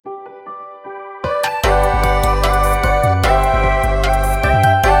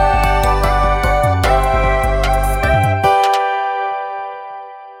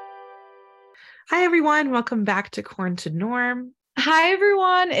everyone. Welcome back to Corn to Norm. Hi,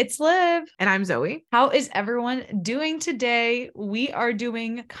 everyone. It's Liv. And I'm Zoe. How is everyone doing today? We are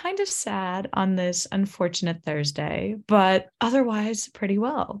doing kind of sad on this unfortunate Thursday, but otherwise pretty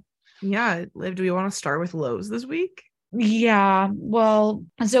well. Yeah, Liv, do we want to start with lows this week? Yeah, well,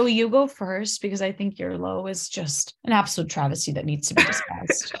 Zoe, you go first because I think your low is just an absolute travesty that needs to be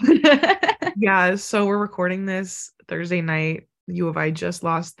discussed. Yeah, so we're recording this Thursday night. U of I just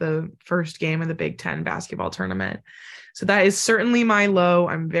lost the first game of the Big Ten basketball tournament. So that is certainly my low.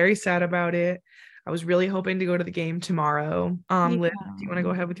 I'm very sad about it. I was really hoping to go to the game tomorrow. Liv, do you want to go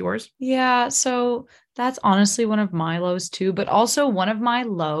ahead with yours? Yeah, so that's honestly one of my lows too, but also one of my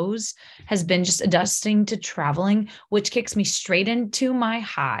lows has been just adjusting to traveling, which kicks me straight into my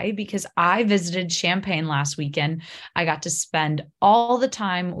high because I visited Champaign last weekend. I got to spend all the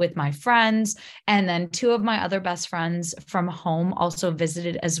time with my friends, and then two of my other best friends from home also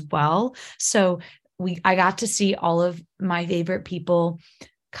visited as well. So I got to see all of my favorite people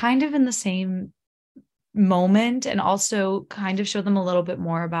kind of in the same moment, and also kind of show them a little bit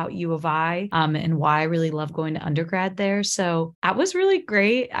more about U of I and why I really love going to undergrad there. So that was really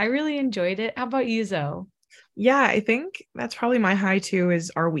great. I really enjoyed it. How about you, Zoe? Yeah, I think that's probably my high too,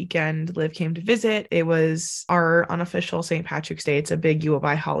 is our weekend. Liv came to visit. It was our unofficial St. Patrick's Day. It's a big U of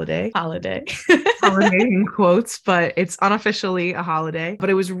I holiday. Holiday In quotes, but it's unofficially a holiday. But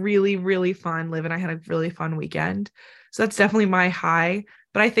it was really, really fun. Liv and I had a really fun weekend. So that's definitely my high.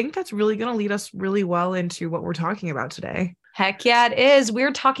 But I think that's really going to lead us really well into what we're talking about today. Heck yeah, it is.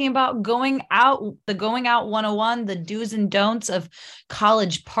 We're talking about going out, the going out 101, the do's and don'ts of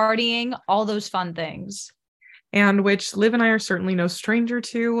college partying, all those fun things. And which Liv and I are certainly no stranger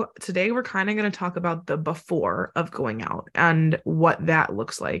to. Today, we're kind of going to talk about the before of going out and what that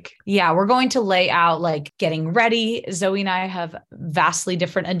looks like. Yeah, we're going to lay out like getting ready. Zoe and I have vastly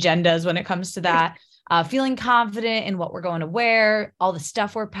different agendas when it comes to that. Feeling confident in what we're going to wear, all the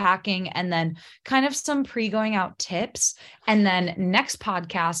stuff we're packing, and then kind of some pre-going out tips. And then next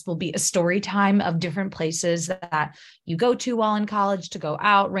podcast will be a story time of different places that you go to while in college to go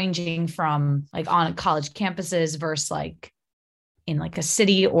out, ranging from like on college campuses versus like in like a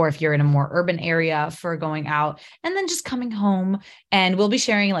city, or if you're in a more urban area for going out, and then just coming home. And we'll be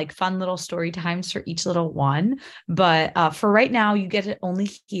sharing like fun little story times for each little one. But for right now, you get to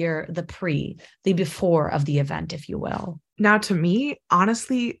only hear the before of the event, if you will. Now, to me,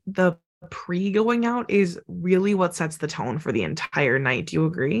 honestly, the pre going out is really what sets the tone for the entire night. Do you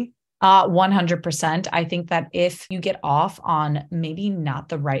agree? 100%. I think that if you get off on maybe not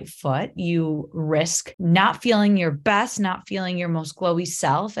the right foot, you risk not feeling your best, not feeling your most glowy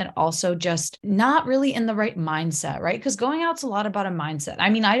self, and also just not really in the right mindset, right? Because going out's a lot about a mindset.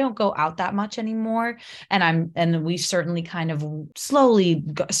 I mean, I don't go out that much anymore, and we certainly kind of slowly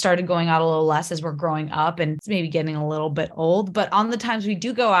started going out a little less as we're growing up and maybe getting a little bit old. But on the times we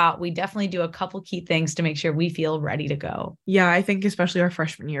do go out, we definitely do a couple key things to make sure we feel ready to go. Yeah, I think especially our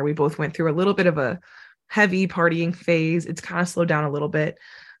freshman year, we both went through a little bit of a heavy partying phase. It's kind of slowed down a little bit.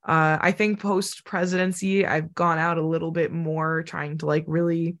 I think post presidency, I've gone out a little bit more, trying to like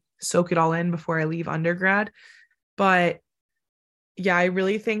really soak it all in before I leave undergrad. But yeah, I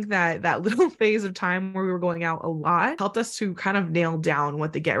really think that little phase of time where we were going out a lot helped us to kind of nail down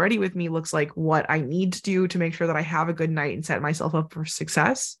what the get ready with me looks like, what I need to do to make sure that I have a good night and set myself up for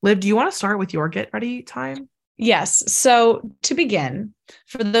success. Liv, do you want to start with your get ready time? Yes. So to begin,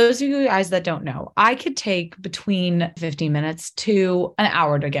 for those of you guys that don't know, I could take between 15 minutes to an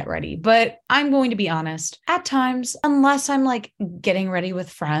hour to get ready. But I'm going to be honest, at times, unless I'm like getting ready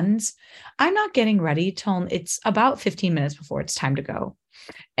with friends, I'm not getting ready till it's about 15 minutes before it's time to go.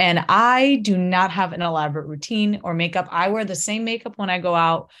 And I do not have an elaborate routine or makeup. I wear the same makeup when I go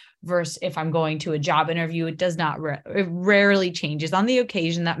out versus if I'm going to a job interview. It does not, it rarely changes on the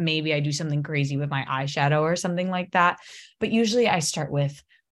occasion that maybe I do something crazy with my eyeshadow or something like that. But usually I start with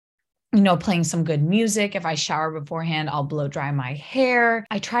playing some good music. If I shower beforehand, I'll blow dry my hair.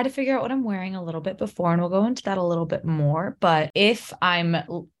 I try to figure out what I'm wearing a little bit before, and we'll go into that a little bit more. But if I'm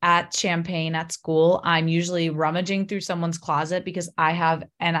at Champaign at school, I'm usually rummaging through someone's closet because I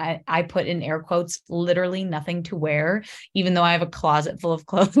put in air quotes, literally nothing to wear, even though I have a closet full of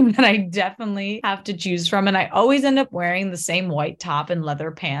clothing that I definitely have to choose from. And I always end up wearing the same white top and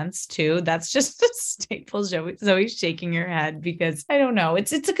leather pants too. That's just a staple. Zoe's shaking her head because I don't know.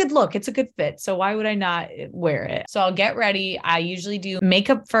 It's a good look. It's a good fit. So why would I not wear it? So I'll get ready. I usually do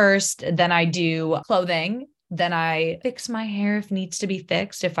makeup first, then I do clothing. Then I fix my hair if needs to be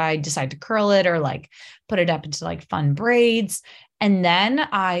fixed, if I decide to curl it or like put it up into like fun braids. And then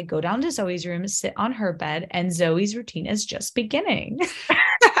I go down to Zoe's room, sit on her bed, and Zoe's routine is just beginning.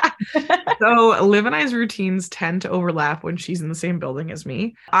 So Liv and I's routines tend to overlap when she's in the same building as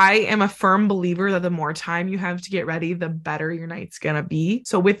me. I am a firm believer that the more time you have to get ready, the better your night's gonna be.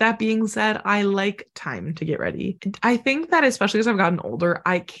 So with that being said, I like time to get ready. I think that especially as I've gotten older,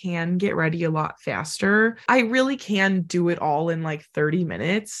 I can get ready a lot faster. I really can do it all in like 30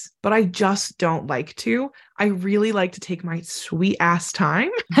 minutes, but I just don't like to. I really like to take my sweet ass time.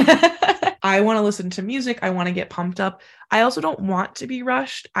 I want to listen to music. I want to get pumped up. I also don't want to be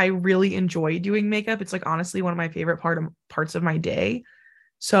rushed. I really enjoy doing makeup. It's like honestly one of my favorite parts of my day.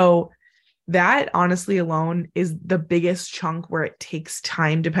 So that honestly alone is the biggest chunk where it takes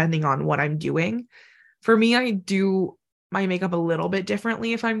time depending on what I'm doing. For me, I do my makeup a little bit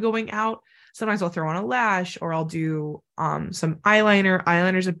differently if I'm going out. Sometimes I'll throw on a lash or I'll do some eyeliner.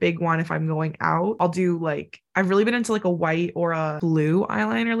 Eyeliner's a big one if I'm going out. I'll do like I've really been into like a white or a blue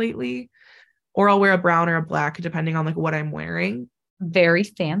eyeliner lately, or I'll wear a brown or a black depending on like what I'm wearing. Very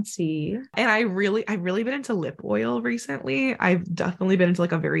fancy. And I've really been into lip oil recently. I've definitely been into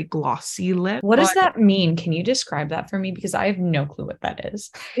like a very glossy lip. What does that mean? Can you describe that for me? Because I have no clue what that is.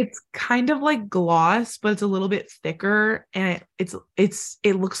 It's kind of like gloss, but it's a little bit thicker and it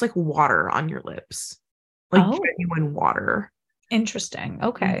looks like water on your lips. Like genuine water. Interesting.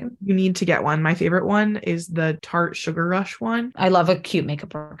 Okay. You need to get one. My favorite one is the Tarte Sugar Rush one. I love a cute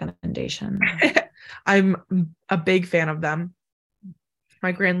makeup recommendation. I'm a big fan of them.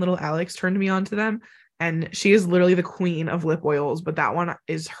 My grand little Alex turned me on to them, and she is literally the queen of lip oils, but that one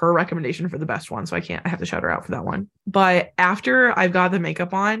is her recommendation for the best one. So I have to shout her out for that one. But after I've got the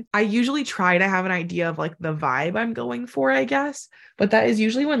makeup on, I usually try to have an idea of like the vibe I'm going for, I guess. But that is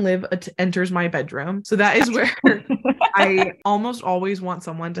usually when Liv enters my bedroom. So that is where I almost always want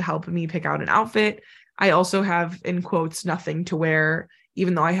someone to help me pick out an outfit. I also have, in quotes, nothing to wear,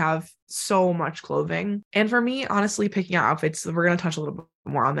 even though I have so much clothing. And for me, honestly, picking out outfits, we're going to touch a little bit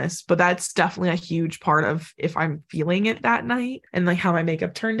more on this, but that's definitely a huge part of if I'm feeling it that night and like how my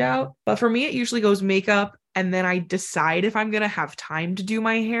makeup turned out. But for me, it usually goes makeup, and then I decide if I'm going to have time to do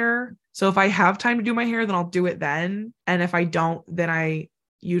my hair. So if I have time to do my hair, then I'll do it then. And if I don't, then I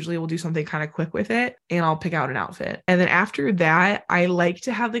usually will do something kind of quick with it and I'll pick out an outfit. And then after that, I like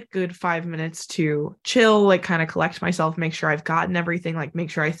to have the good 5 minutes to chill, like kind of collect myself, make sure I've gotten everything, like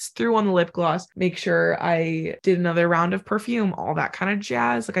make sure I threw on the lip gloss, make sure I did another round of perfume, all that kind of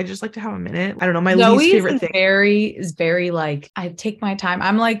jazz. Like I just like to have a minute. I don't know, my least favorite thing. Is very like, I take my time.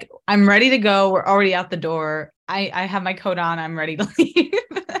 I'm like, I'm ready to go. We're already out the door. I have my coat on. I'm ready to leave.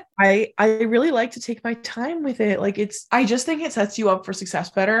 I really like to take my time with it. Like I just think it sets you up for success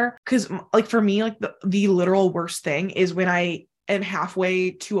better. Cause like for me, like the literal worst thing is when I am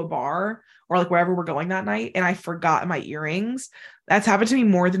halfway to a bar or like wherever we're going that night and I forgot my earrings. That's happened to me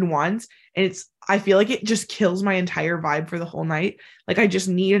more than once. And I feel like it just kills my entire vibe for the whole night. Like I just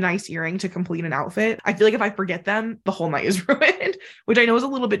need a nice earring to complete an outfit. I feel like if I forget them, the whole night is ruined, which I know is a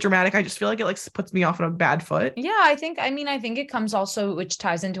little bit dramatic. I just feel like it like puts me off on a bad foot. Yeah, I think it comes also, which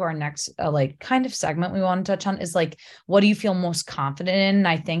ties into our next like kind of segment we want to touch on is like, what do you feel most confident in? And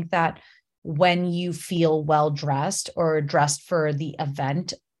I think that when you feel well dressed or dressed for the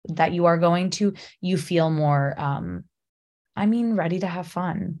event that you are going to, you feel more, ready to have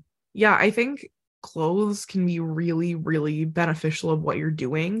fun. Yeah, I think clothes can be really, really beneficial of what you're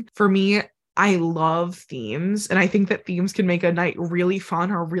doing. For me, I love themes, and I think that themes can make a night really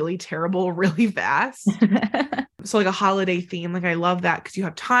fun or really terrible really fast. So like a holiday theme, like I love that because you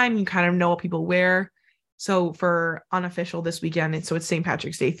have time, you kind of know what people wear. So for unofficial this weekend, it's St.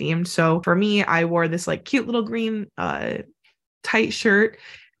 Patrick's Day themed. So for me, I wore this like cute little green tight shirt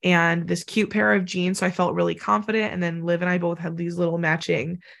and this cute pair of jeans. So I felt really confident. And then Liv and I both had these little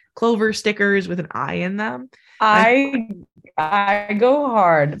matching Clover stickers with an eye in them. I go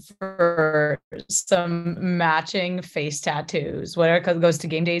hard for some matching face tattoos, whether it goes to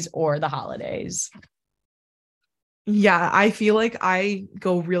game days or the holidays. Yeah, I feel like I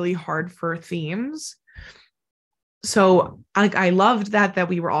go really hard for themes. So I loved that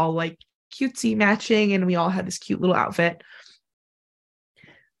we were all like cutesy matching and we all had this cute little outfit.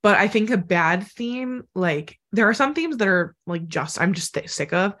 But I think a bad theme, like there are some themes that are like I'm just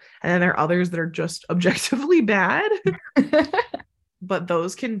sick of. And then there are others that are just objectively bad. But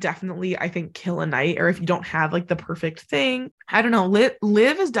those can definitely, I think, kill a night. Or if you don't have like the perfect thing, I don't know.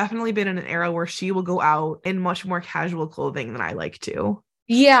 Liv has definitely been in an era where she will go out in much more casual clothing than I like to.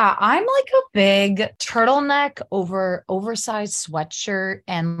 Yeah, I'm like a big turtleneck oversized sweatshirt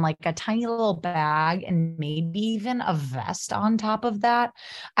and like a tiny little bag and maybe even a vest on top of that.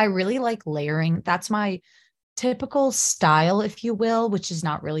 I really like layering. That's my typical style, if you will, which is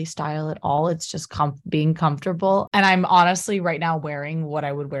not really style at all. It's just being comfortable. And I'm honestly right now wearing what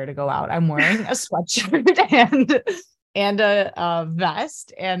I would wear to go out. I'm wearing a sweatshirt and a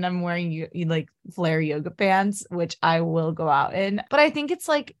vest, and I'm wearing like flare yoga pants, which I will go out in. But I think it's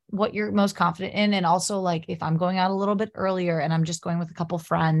like what you're most confident in. And also, like, if I'm going out a little bit earlier and I'm just going with a couple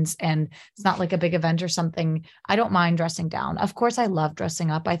friends and it's not like a big event or something, I don't mind dressing down. Of course, I love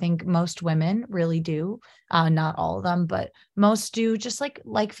dressing up. I think most women really do. Not all of them, but most do, just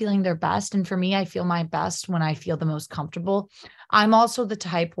like feeling their best. And for me, I feel my best when I feel the most comfortable. I'm also the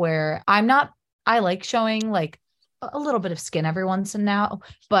type where I like showing like a little bit of skin every once in now,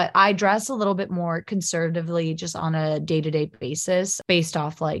 but I dress a little bit more conservatively just on a day-to-day basis based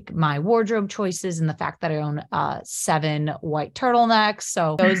off like my wardrobe choices and the fact that I own 7 white turtlenecks.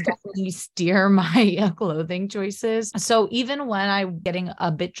 So those definitely steer my clothing choices. So even when I'm getting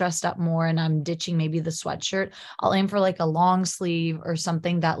a bit dressed up more and I'm ditching maybe the sweatshirt, I'll aim for like a long sleeve or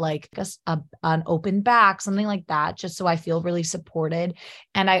something that like an open back, something like that, just so I feel really supported.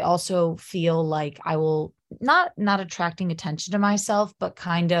 And I also feel like I will not attracting attention to myself, but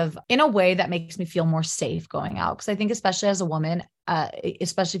kind of in a way that makes me feel more safe going out. Because I think especially as a woman,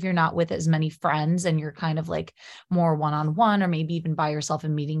 especially if you're not with as many friends and you're kind of like more one-on-one or maybe even by yourself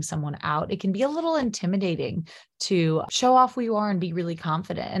and meeting someone out, it can be a little intimidating to show off who you are and be really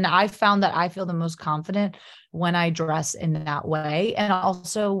confident. And I found that I feel the most confident when I dress in that way. And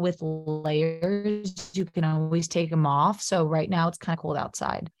also with layers, you can always take them off. So right now it's kind of cold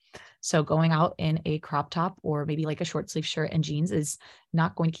outside. So going out in a crop top or maybe like a short sleeve shirt and jeans is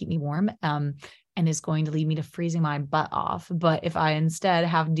not going to keep me warm, and is going to lead me to freezing my butt off. But if I instead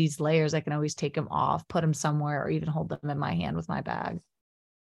have these layers, I can always take them off, put them somewhere, or even hold them in my hand with my bag.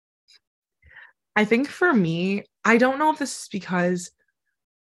 I think for me, I don't know if this is because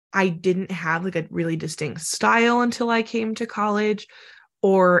I didn't have like a really distinct style until I came to college,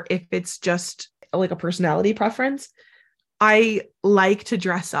 or if it's just like a personality preference. I like to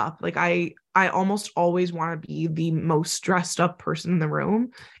dress up. Like I almost always want to be the most dressed up person in the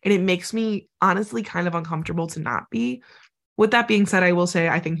room, and it makes me honestly kind of uncomfortable to not be. With that being said, I will say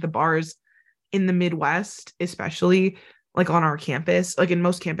I think the bars in the Midwest, especially like on our campus, like in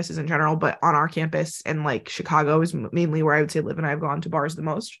most campuses in general, but on our campus and like Chicago is mainly where I would say Liv and I have gone to bars the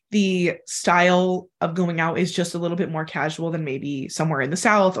most. The style of going out is just a little bit more casual than maybe somewhere in the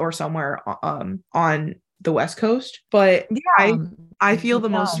South or somewhere on the West Coast. But Yeah. I feel the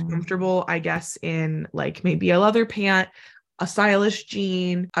most No. comfortable, I guess, in like maybe a leather pant, a stylish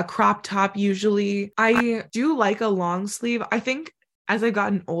jean, a crop top usually. I do like a long sleeve. I think as I've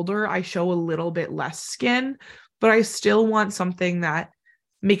gotten older, I show a little bit less skin, but I still want something that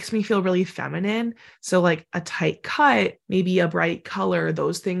makes me feel really feminine. So like a tight cut, maybe a bright color,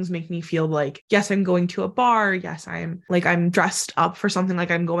 those things make me feel like, yes, I'm going to a bar. Yes, I'm dressed up for something, like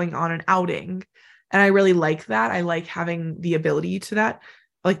I'm going on an outing. And I really like that. I like having the ability to that,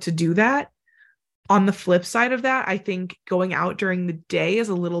 like to do that. On the flip side of that, I think going out during the day is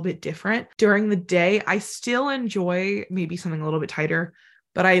a little bit different. During the day, I still enjoy maybe something a little bit tighter,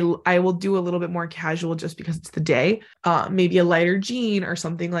 but I will do a little bit more casual just because it's the day. Maybe a lighter jean or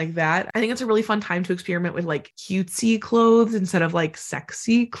something like that. I think it's a really fun time to experiment with like cutesy clothes instead of like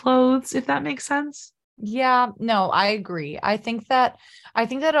sexy clothes, if that makes sense. Yeah, no, I agree. I think that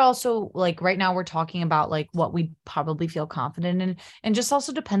also like right now we're talking about like what we probably feel confident in, and just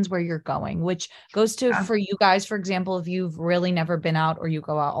also depends where you're going, which goes to Yeah. for you guys, for example, if you've really never been out or you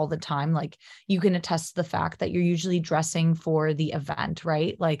go out all the time, like you can attest to the fact that you're usually dressing for the event,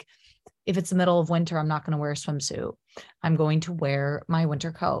 right? Like if it's the middle of winter, I'm not going to wear a swimsuit. I'm going to wear my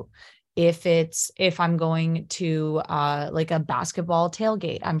winter coat. If I'm going to like a basketball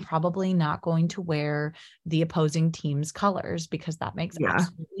tailgate, I'm probably not going to wear the opposing team's colors because that makes Yeah.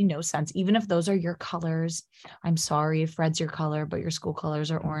 absolutely no sense. Even if those are your colors, I'm sorry if red's your color, but your school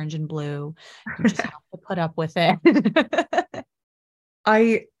colors are orange and blue. You just have to put up with it.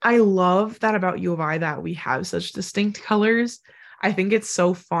 I love that about U of I, that we have such distinct colors. I think it's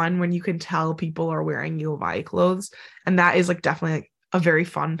so fun when you can tell people are wearing U of I clothes. And that is like definitely like a very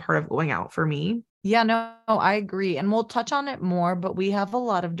fun part of going out for me. Yeah, no, I agree. And we'll touch on it more, but we have a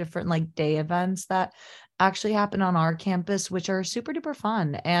lot of different like day events that actually happen on our campus, which are super duper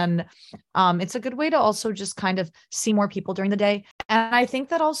fun. And it's a good way to also just kind of see more people during the day. And I think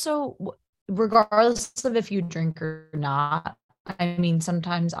that also, regardless of if you drink or not, I mean,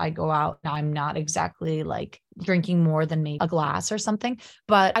 sometimes I go out and I'm not exactly like drinking more than maybe a glass or something,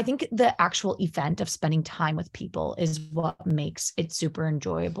 but I think the actual event of spending time with people is what makes it super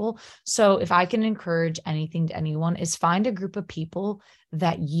enjoyable. So if I can encourage anything to anyone, is find a group of people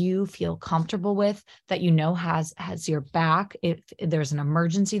that you feel comfortable with, that you know has your back if there's an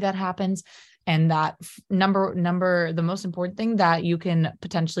emergency that happens. And that the most important thing, that you can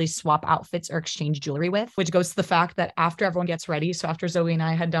potentially swap outfits or exchange jewelry with, which goes to the fact that after everyone gets ready, so after Zoe and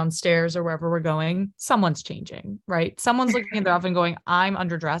I head downstairs or wherever we're going, someone's changing, right? Someone's looking at their outfit and going, I'm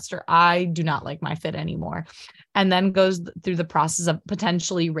underdressed, or I do not like my fit anymore. And then goes through the process of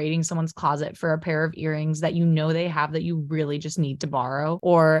potentially raiding someone's closet for a pair of earrings that you know they have that you really just need to borrow,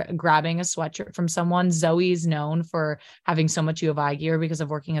 or grabbing a sweatshirt from someone. Zoe's known for having so much U of I gear because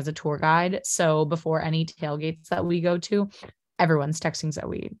of working as a tour guide. So before any tailgates that we go to, everyone's texting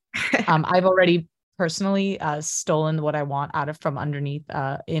Zoe. I've already personally stolen what I want out of from underneath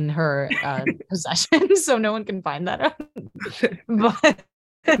in her possession, so no one can find that out. But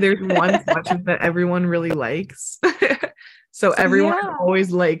there's one sweatshirt that everyone really likes. So everyone is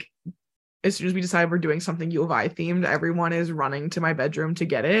always like, as soon as we decide we're doing something U of I themed, everyone is running to my bedroom to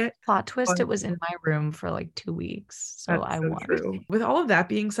get it. Plot twist, it was in my room for like 2 weeks. So I won. True. With all of that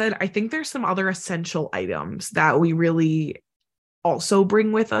being said, I think there's some other essential items that we really also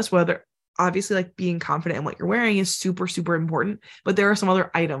bring with us, whether obviously like being confident in what you're wearing is super, super important, but there are some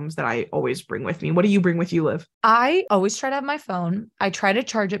other items that I always bring with me. What do you bring with you, Liv? I always try to have my phone. I try to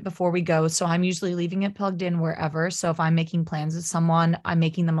charge it before we go. So I'm usually leaving it plugged in wherever. So if I'm making plans with someone, I'm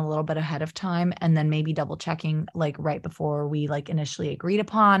making them a little bit ahead of time and then maybe double checking like right before we like initially agreed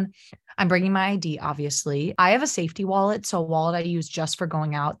upon. I'm bringing my ID, obviously. I have a safety wallet. So a wallet I use just for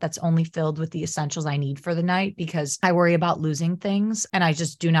going out that's only filled with the essentials I need for the night, because I worry about losing things. And I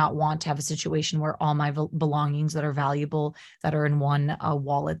just do not want to have a situation where all my belongings that are valuable, that are in one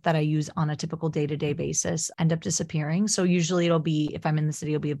wallet that I use on a typical day-to-day basis, end up disappearing. So usually it'll be, if I'm in the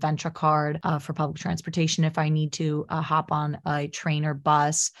city, it'll be a Ventra card for public transportation. If I need to hop on a train or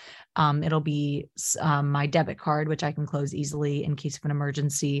bus, it'll be my debit card, which I can close easily in case of an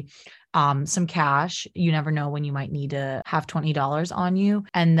emergency. Some cash. You never know when you might need to have $20 on you.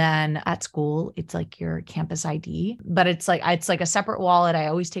 And then at school, it's like your campus ID, but it's like a separate wallet. I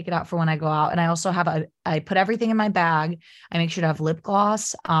always take it out for when I go out. And I also have I put everything in my bag. I make sure to have lip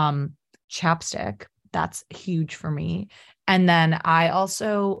gloss, chapstick. That's huge for me. And then I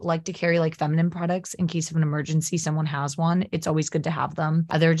also like to carry like feminine products in case of an emergency, someone has one. It's always good to have them.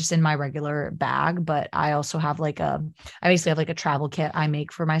 They're just in my regular bag, but I also have I basically have like a travel kit I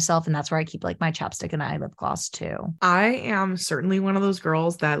make for myself. And that's where I keep like my chapstick and eye lip gloss too. I am certainly one of those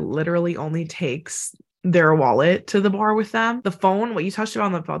girls that literally only takes their wallet to the bar with them. The phone, what you touched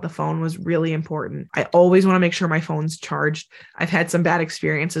about the phone was really important. I always want to make sure my phone's charged. I've had some bad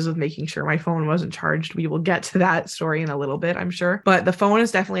experiences with making sure my phone wasn't charged. We will get to that story in a little bit, I'm sure. But the phone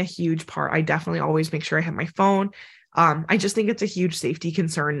is definitely a huge part. I definitely always make sure I have my phone. I just think it's a huge safety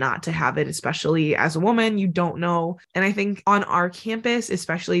concern not to have it, especially as a woman. You don't know. And I think on our campus,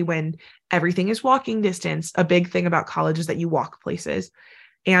 especially when everything is walking distance, a big thing about college is that you walk places.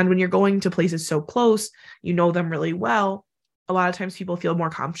 And when you're going to places so close, you know them really well. A lot of times people feel more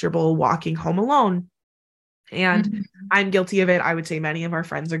comfortable walking home alone. And I'm guilty of it. I would say many of our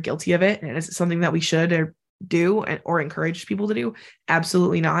friends are guilty of it. And is it something that we should do or encourage people to do?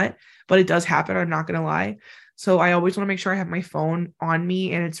 Absolutely not. But it does happen. I'm not going to lie. So I always want to make sure I have my phone on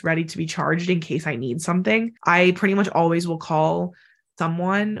me and it's ready to be charged in case I need something. I pretty much always will call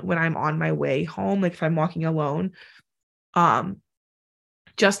someone when I'm on my way home, like if I'm walking alone.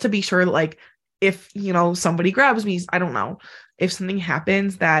 Just to be sure, like, if, somebody grabs me, I don't know, if something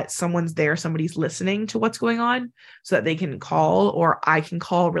happens, that someone's there, somebody's listening to what's going on so that they can call, or I can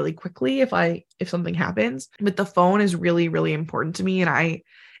call really quickly if something happens. But the phone is really, really important to me. And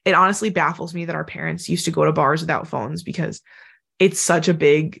it honestly baffles me that our parents used to go to bars without phones, because it's such a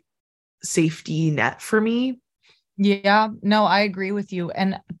big safety net for me. Yeah, no, I agree with you.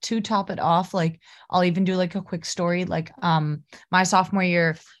 And to top it off, like I'll even do like a quick story. Like my sophomore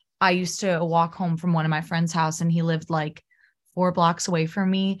year, I used to walk home from one of my friend's house and he lived like 4 blocks away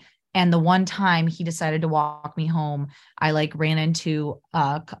from me. And the one time he decided to walk me home, I like ran into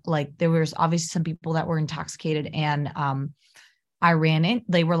like there was obviously some people that were intoxicated, and I ran in.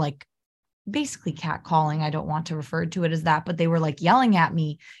 They were like basically catcalling. I don't want to refer to it as that, but they were like yelling at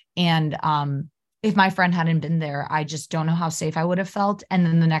me. And if my friend hadn't been there, I just don't know how safe I would have felt. And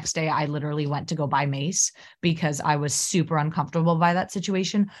then the next day I literally went to go buy mace because I was super uncomfortable by that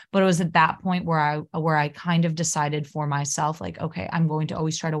situation. But it was at that point where I kind of decided for myself, like, okay, I'm going to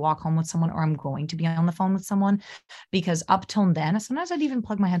always try to walk home with someone, or I'm going to be on the phone with someone, because up till then, sometimes I'd even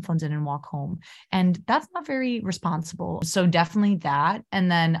plug my headphones in and walk home. And that's not very responsible. So definitely that. And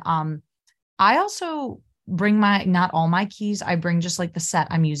then I also bring not all my keys. I bring just like the set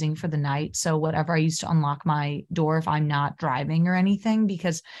I'm using for the night. So whatever I use to unlock my door if I'm not driving or anything,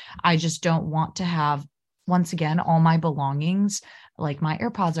 because I just don't want to have, once again, all my belongings, like my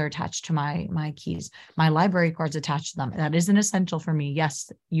AirPods are attached to my keys, my library cards attached to them. That is an essential for me.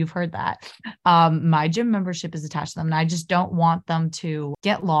 Yes, you've heard that. My gym membership is attached to them. And I just don't want them to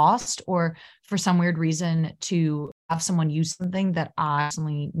get lost, or for some weird reason to have someone use something that I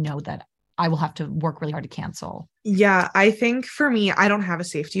personally know that I will have to work really hard to cancel. Yeah, I think for me, I don't have a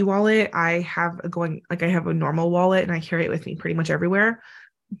safety wallet. I have a normal wallet and I carry it with me pretty much everywhere.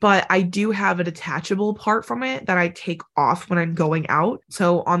 But I do have a detachable part from it that I take off when I'm going out.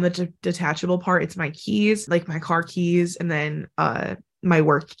 So on the detachable part, it's my keys, like my car keys, and then my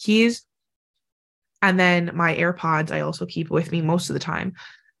work keys. And then my AirPods, I also keep with me most of the time.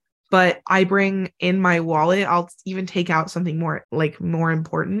 But I bring in my wallet. I'll even take out something more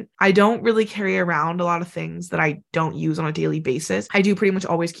important. I don't really carry around a lot of things that I don't use on a daily basis. I do pretty much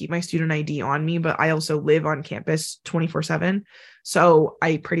always keep my student ID on me, but I also live on campus 24/7. So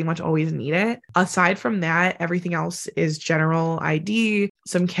I pretty much always need it. Aside from that, everything else is general ID,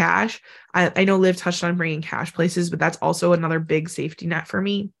 some cash. I know Liv touched on bringing cash places, but that's also another big safety net for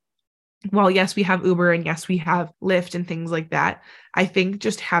me. While yes, we have Uber and yes, we have Lyft and things like that, I think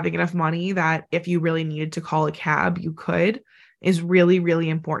just having enough money that if you really needed to call a cab, you could, is really,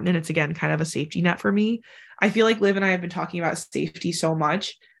 really important. And it's, again, kind of a safety net for me. I feel like Liv and I have been talking about safety so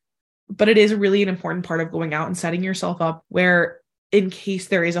much, but it is really an important part of going out and setting yourself up where, in case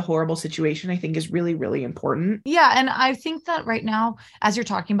there is a horrible situation, I think is really, really important. Yeah. And I think that right now, as you're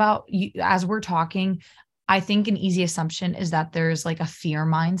talking about, as we're talking, I think an easy assumption is that there's like a fear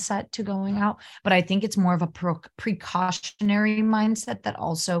mindset to going out, but I think it's more of a precautionary mindset that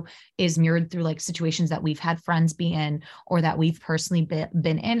also is mirrored through like situations that we've had friends be in, or that we've personally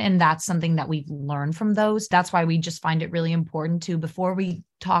been in. And that's something that we've learned from those. That's why we just find it really important to, before we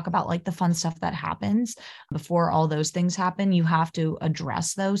talk about like the fun stuff that happens, before all those things happen, you have to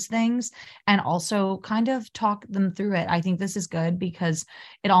address those things and also kind of talk them through it. I think this is good because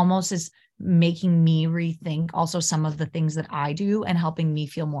it almost is making me rethink also some of the things that I do and helping me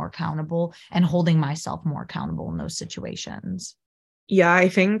feel more accountable and holding myself more accountable in those situations. Yeah, I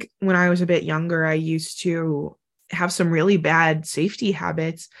think when I was a bit younger, I used to have some really bad safety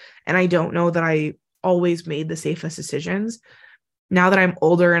habits, and I don't know that I always made the safest decisions. Now that I'm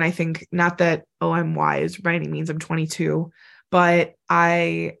older, and I think not that, oh, I'm wise by any means, I'm 22, but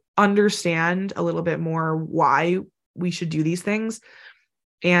I understand a little bit more why we should do these things.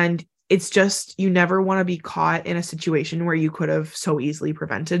 And it's just, you never want to be caught in a situation where you could have so easily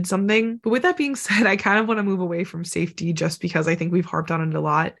prevented something. But with that being said, I kind of want to move away from safety just because I think we've harped on it a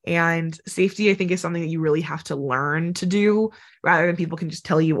lot. And safety, I think, is something that you really have to learn to do rather than people can just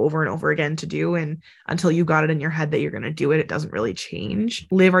tell you over and over again to do. And until you got it in your head that you're going to do it, it doesn't really change.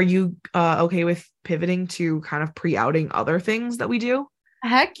 Liv, are you okay with pivoting to kind of pre-outing other things that we do?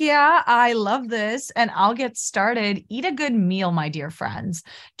 Heck yeah, I love this. And I'll get started. Eat a good meal, my dear friends.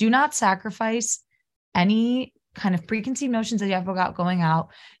 Do not sacrifice any kind of preconceived notions that you have about going out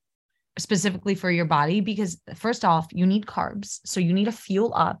specifically for your body, because first off, you need carbs. So you need to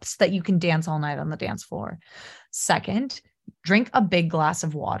fuel up so that you can dance all night on the dance floor. Second, drink a big glass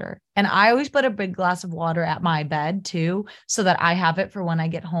of water. And I always put a big glass of water at my bed too, so that I have it for when I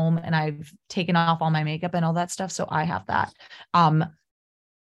get home and I've taken off all my makeup and all that stuff. So I have that.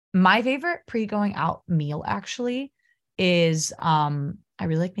 My favorite pre-going out meal actually is I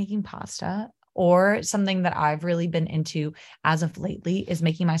really like making pasta, or something that I've really been into as of lately is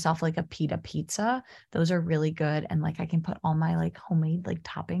making myself like a pita pizza. Those are really good. And like I can put all my like homemade like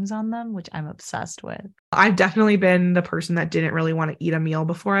toppings on them, which I'm obsessed with. I've definitely been the person that didn't really want to eat a meal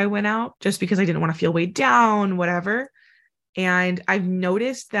before I went out just because I didn't want to feel weighed down, whatever. And I've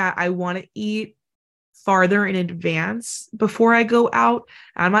noticed that I want to eat farther in advance before I go out.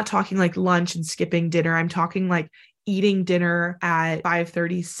 I'm not talking like lunch and skipping dinner. I'm talking like eating dinner at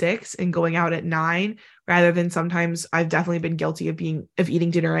 5:36 and going out at 9, rather than sometimes I've definitely been guilty of eating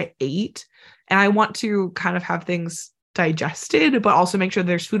dinner at 8. And I want to kind of have things digested, but also make sure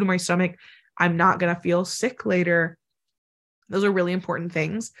there's food in my stomach. I'm not going to feel sick later. Those are really important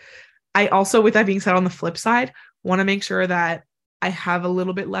things. I also, with that being said, on the flip side, want to make sure that I have a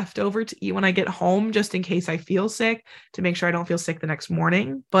little bit left over to eat when I get home, just in case I feel sick, to make sure I don't feel sick the next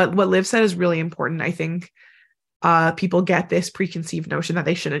morning. But what Liv said is really important. I think people get this preconceived notion that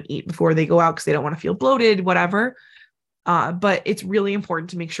they shouldn't eat before they go out because they don't want to feel bloated, whatever. But it's really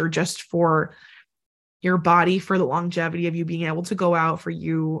important to make sure, just for your body, for the longevity of you being able to go out, for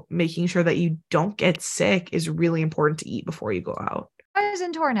you making sure that you don't get sick, is really important to eat before you go out. Ties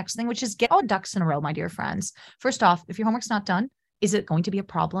into our next thing, which is get all ducks in a row, my dear friends. First off, if your homework's not done, is it going to be a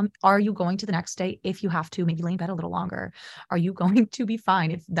problem? Are you going to the next day if you have to maybe lay in bed a little longer? Are you going to be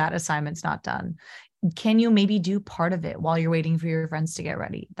fine if that assignment's not done? Can you maybe do part of it while you're waiting for your friends to get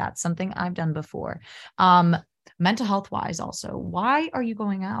ready? That's something I've done before. Mental health wise also, why are you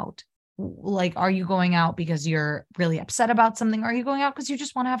going out? Like, are you going out because you're really upset about something? Or are you going out because you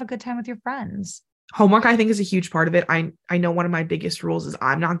just want to have a good time with your friends? Homework, I think, is a huge part of it. I know one of my biggest rules is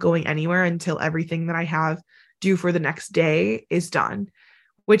I'm not going anywhere until everything that I have due for the next day is done,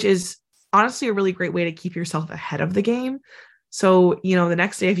 which is honestly a really great way to keep yourself ahead of the game. So, the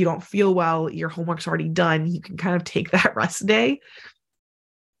next day, if you don't feel well, your homework's already done. You can kind of take that rest day.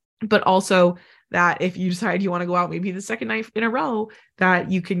 But also that if you decide you want to go out maybe the second night in a row, that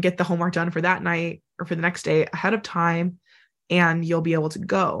you can get the homework done for that night or for the next day ahead of time, and you'll be able to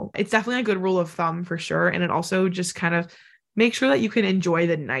go. It's definitely a good rule of thumb for sure. And it also just kind of make sure that you can enjoy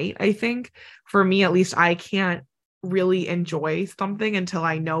the night. I think for me, at least, I can't really enjoy something until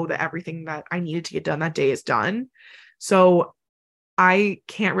I know that everything that I needed to get done that day is done. So I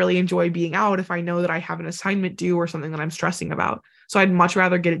can't really enjoy being out if I know that I have an assignment due or something that I'm stressing about. So I'd much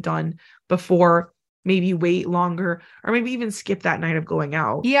rather get it done before, maybe wait longer, or maybe even skip that night of going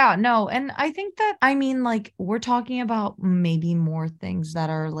out. Yeah, no. And I think that, like, we're talking about maybe more things that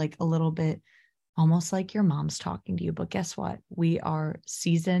are like a little bit almost like your mom's talking to you. But guess what? We are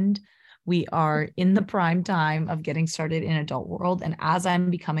seasoned. We are in the prime time of getting started in adult world. And as I'm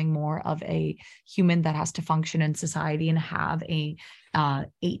becoming more of a human that has to function in society and have a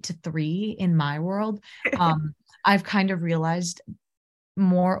 8 to 3 in my world, I've kind of realized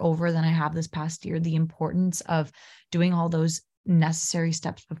more over than I have this past year, the importance of doing all those necessary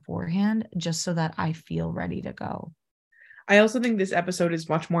steps beforehand, just so that I feel ready to go. I also think this episode is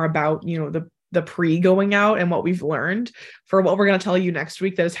much more about, the pre going out and what we've learned for what we're going to tell you next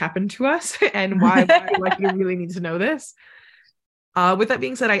week that has happened to us and why like you really need to know this. With that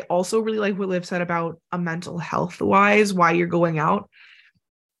being said, I also really like what Liv said about a mental health wise, why you're going out.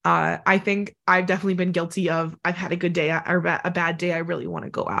 I think I've definitely been guilty of, I've had a good day or a bad day. I really want to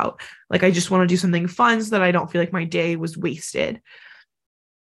go out. Like, I just want to do something fun so that I don't feel like my day was wasted.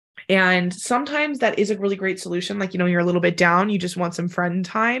 And sometimes that is a really great solution. Like, you're a little bit down, you just want some friend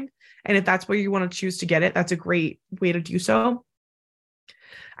time. And if that's where you want to choose to get it, that's a great way to do so.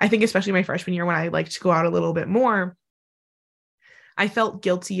 I think especially my freshman year, when I liked to go out a little bit more, I felt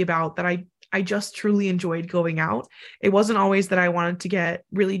guilty about that. I just truly enjoyed going out. It wasn't always that I wanted to get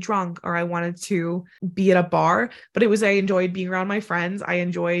really drunk or I wanted to be at a bar, but it was, I enjoyed being around my friends. I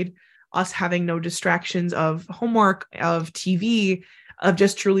enjoyed us having no distractions of homework, of TV, of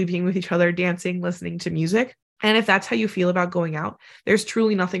just truly being with each other, dancing, listening to music. And if that's how you feel about going out, there's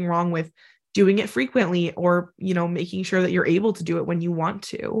truly nothing wrong with doing it frequently or, making sure that you're able to do it when you want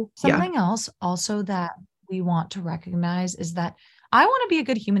to. Something else also that we want to recognize is that I want to be a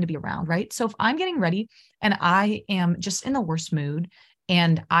good human to be around, right? So if I'm getting ready and I am just in the worst mood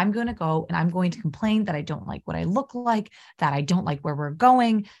and I'm going to go and I'm going to complain that I don't like what I look like, that I don't like where we're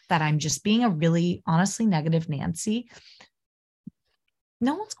going, that I'm just being a really honestly negative Nancy,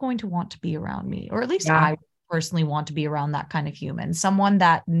 no one's going to want to be around me, or at least I personally want to be around that kind of human, someone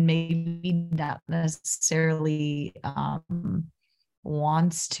that maybe not necessarily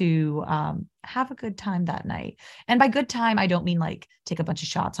wants to have a good time that night. And by good time, I don't mean like take a bunch of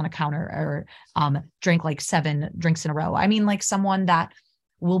shots on a counter or drink like 7 drinks in a row. I mean like someone that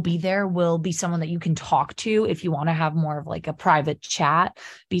will be there, will be someone that you can talk to if you want to have more of like a private chat,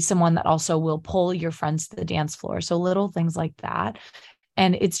 be someone that also will pull your friends to the dance floor. So little things like that.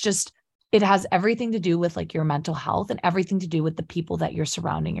 And it's just, it has everything to do with like your mental health and everything to do with the people that you're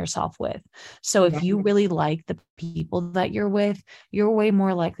surrounding yourself with. So if you really like the people that you're with, you're way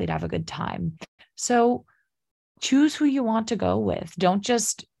more likely to have a good time. So choose who you want to go with. Don't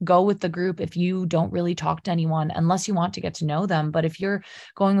just go with the group if you don't really talk to anyone unless you want to get to know them. But if you're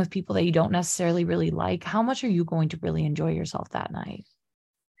going with people that you don't necessarily really like, how much are you going to really enjoy yourself that night?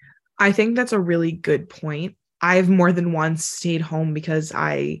 I think that's a really good point. I've more than once stayed home because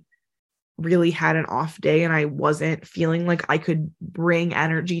I really had an off day and I wasn't feeling like I could bring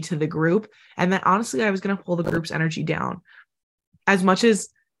energy to the group. And then honestly, I was going to pull the group's energy down. As much as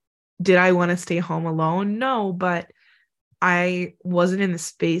did I want to stay home alone? No, but I wasn't in the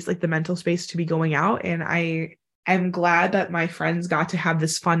space, like the mental space to be going out. And I am glad that my friends got to have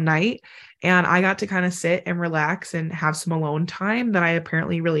this fun night and I got to kind of sit and relax and have some alone time that I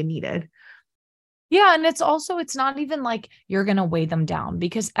apparently really needed. Yeah. And it's not even like you're going to weigh them down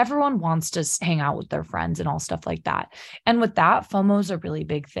because everyone wants to hang out with their friends and all stuff like that. And with that, FOMO is a really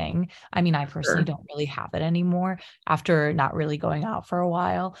big thing. I mean, I personally Sure. don't really have it anymore after not really going out for a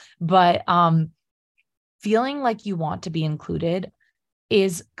while, but feeling like you want to be included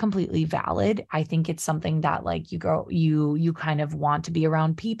is completely valid. I think it's something that like you kind of want to be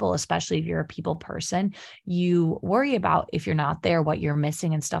around people, especially if you're a people person. You worry about if you're not there, what you're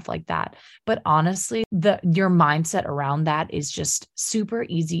missing and stuff like that. But honestly, your mindset around that is just super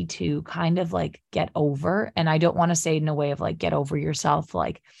easy to kind of like get over. And I don't want to say in a way of like get over yourself,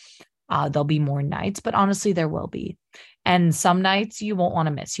 like there'll be more nights, but honestly, there will be. And some nights you won't want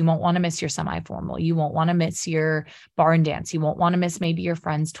to miss. You won't want to miss your semi-formal. You won't want to miss your barn dance. You won't want to miss maybe your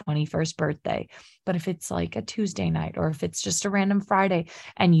friend's 21st birthday. But if it's like a Tuesday night or if it's just a random Friday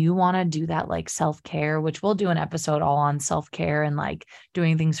and you want to do that like self-care, which we'll do an episode all on self-care and like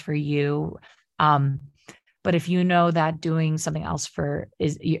doing things for you. But if you know that doing something else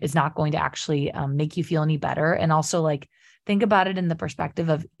is not going to actually make you feel any better, and also like think about it in the perspective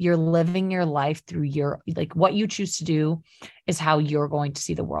of you're living your life through your, like what you choose to do is how you're going to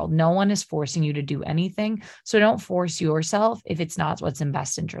see the world. No one is forcing you to do anything. So don't force yourself if it's not what's in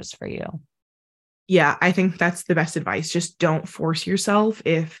best interest for you. Yeah, I think that's the best advice. Just don't force yourself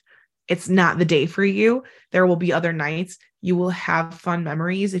if it's not the day for you. There will be other nights. You will have fun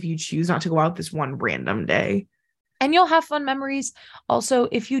memories if you choose not to go out this one random day. And you'll have fun memories also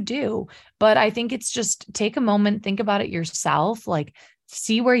if you do. But I think it's just take a moment, think about it yourself, like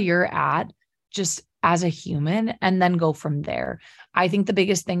see where you're at just as a human, and then go from there. I think the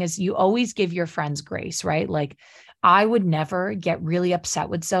biggest thing is you always give your friends grace, right? Like I would never get really upset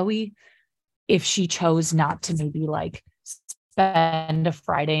with Zoe if she chose not to maybe like spend a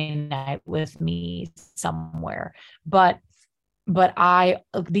Friday night with me somewhere. But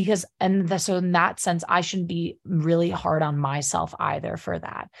because, so in that sense, I shouldn't be really hard on myself either for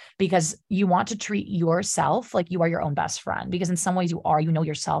that, because you want to treat yourself like you are your own best friend, because in some ways you know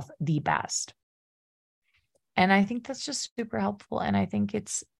yourself the best. And I think that's just super helpful. And I think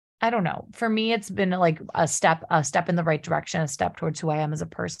I don't know, for me, it's been like a step in the right direction, a step towards who I am as a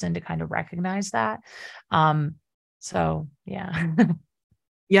person to kind of recognize that. So yeah.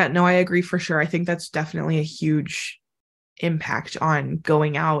 Yeah, no, I agree for sure. I think that's definitely a huge impact on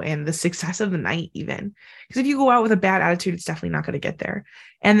going out and the success of the night, even because if you go out with a bad attitude, it's definitely not going to get there.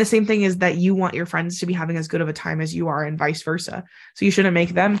 And the same thing is that you want your friends to be having as good of a time as you are, and vice versa. So you shouldn't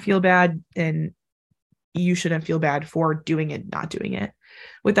make them feel bad, and you shouldn't feel bad for doing it, not doing it.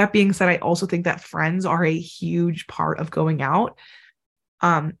 With that being said, I also think that friends are a huge part of going out.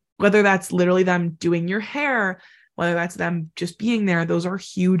 Whether that's literally them doing your hair, whether that's them just being there, those are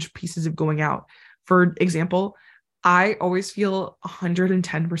huge pieces of going out. For example, I always feel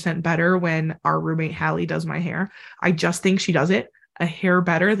 110% better when our roommate Hallie does my hair. I just think she does it a hair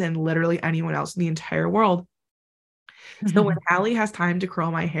better than literally anyone else in the entire world. So when Hallie has time to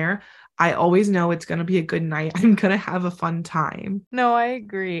curl my hair, I always know it's going to be a good night. I'm going to have a fun time. No, I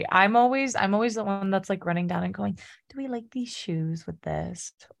agree. I'm always the one that's like running down and going, do we like these shoes with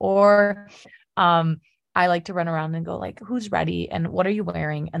this? Or um I like to run around and go like, who's ready and what are you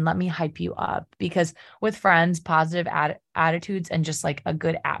wearing? And let me hype you up, because with friends, positive attitudes and just like a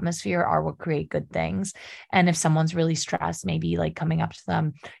good atmosphere are what create good things. And if someone's really stressed, maybe like coming up to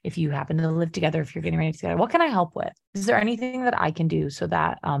them, if you happen to live together, if you're getting ready together, what can I help with? Is there anything that I can do so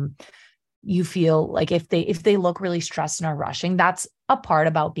that you feel like if they look really stressed and are rushing, that's a part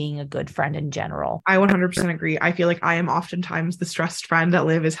about being a good friend in general. I 100% agree. I feel like I am oftentimes the stressed friend that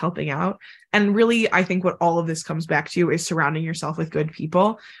Liv is helping out. And really, I think what all of this comes back to is surrounding yourself with good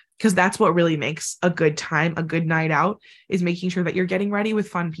people, because that's what really makes a good time, a good night out, is making sure that you're getting ready with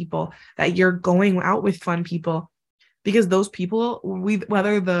fun people, that you're going out with fun people, because those people,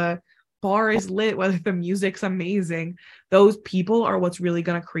 whether the bar is lit, whether the music's amazing, those people are what's really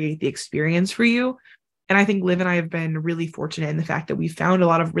going to create the experience for you. And I think Liv and I have been really fortunate in the fact that we found a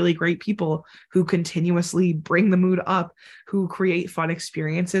lot of really great people who continuously bring the mood up, who create fun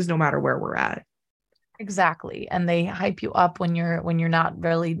experiences no matter where we're at. Exactly. And they hype you up when you're not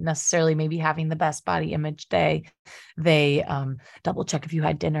really necessarily maybe having the best body image day. They double check if you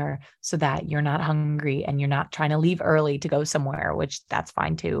had dinner so that you're not hungry and you're not trying to leave early to go somewhere, which that's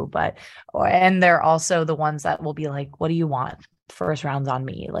fine too. And they're also the ones that will be like, what do you want? First rounds on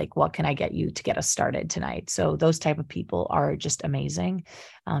me. Like, what can I get you to get us started tonight? So those type of people are just amazing.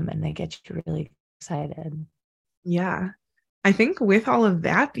 And they get you really excited. Yeah. I think with all of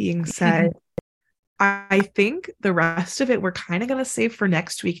that being said, I think the rest of it we're kind of going to save for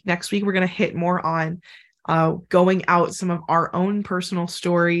next week. Next week, we're going to hit more on going out some of our own personal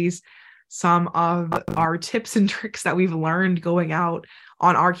stories, some of our tips and tricks that we've learned going out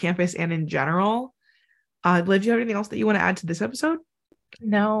on our campus and in general. Liv, do you have anything else that you want to add to this episode?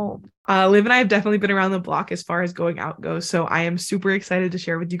 No. Liv and I have definitely been around the block as far as going out goes. So I am super excited to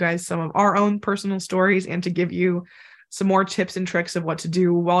share with you guys some of our own personal stories and to give you some more tips and tricks of what to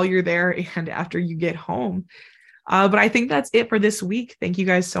do while you're there and after you get home. But I think that's it for this week. Thank you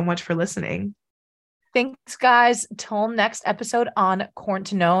guys so much for listening. Thanks, guys. Till next episode on Corn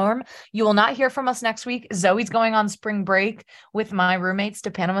to Norm. You will not hear from us next week. Zoe's going on spring break with my roommates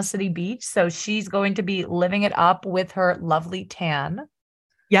to Panama City Beach. So she's going to be living it up with her lovely tan.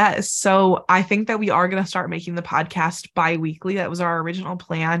 Yes. So I think that we are going to start making the podcast bi-weekly. That was our original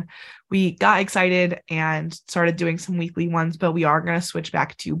plan. We got excited and started doing some weekly ones, but we are going to switch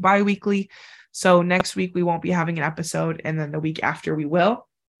back to bi-weekly. So next week we won't be having an episode, and then the week after we will.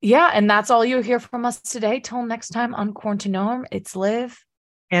 Yeah, and that's all you'll hear from us today. Till next time on Corn to Norm, it's Liv.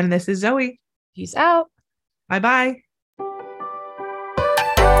 And this is Zoe. Peace out. Bye-bye.